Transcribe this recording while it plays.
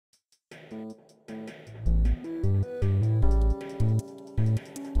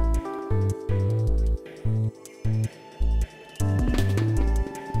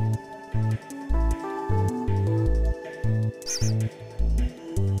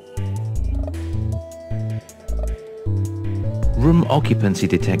room occupancy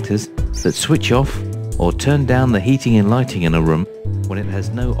detectors that switch off or turn down the heating and lighting in a room when it has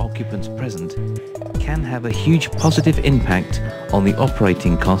no occupants present can have a huge positive impact on the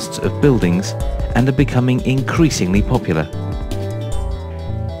operating costs of buildings and are becoming increasingly popular.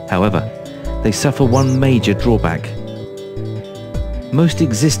 However, they suffer one major drawback. Most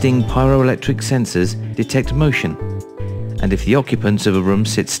existing pyroelectric sensors detect motion, and if the occupants of a room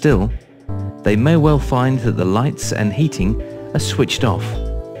sit still, they may well find that the lights and heating are switched off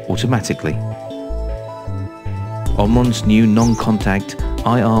automatically. Omron's new non-contact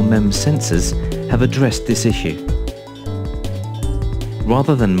IR MEMS sensors have addressed this issue.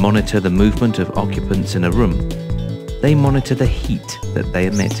 Rather than monitor the movement of occupants in a room, they monitor the heat that they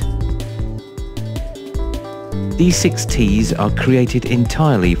emit. D6Ts are created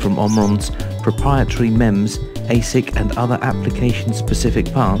entirely from Omron's proprietary MEMS, ASIC and other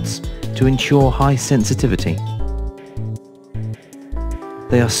application-specific parts to ensure high sensitivity.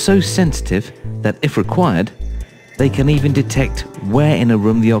 They are so sensitive that if required, they can even detect where in a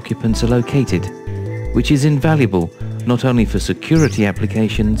room the occupants are located, which is invaluable not only for security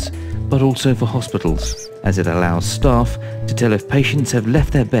applications but also for hospitals, as it allows staff to tell if patients have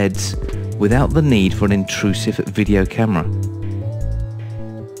left their beds without the need for an intrusive video camera.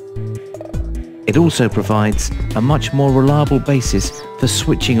 It also provides a much more reliable basis for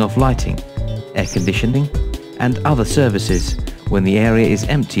switching off lighting, air conditioning and other services when the area is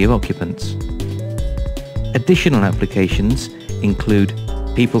empty of occupants. Additional applications include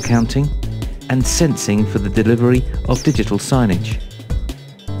people counting and sensing for the delivery of digital signage.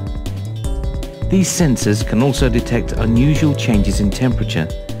 These sensors can also detect unusual changes in temperature,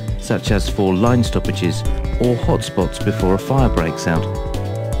 such as for line stoppages or hotspots before a fire breaks out.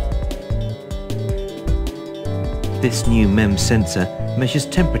 This new MEMS sensor measures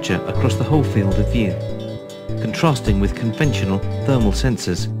temperature across the whole field of view, contrasting with conventional thermal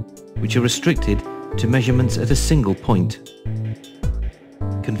sensors, which are restricted to measurements at a single point.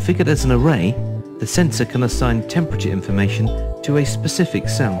 Configured as an array, the sensor can assign temperature information to a specific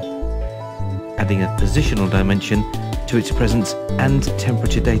cell, adding a positional dimension to its presence and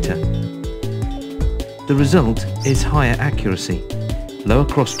temperature data. The result is higher accuracy, lower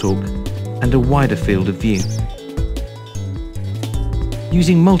crosstalk, and a wider field of view.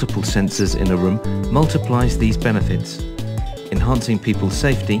 Using multiple sensors in a room multiplies these benefits, enhancing people's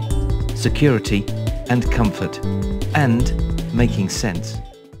safety, security, and comfort, and making sense.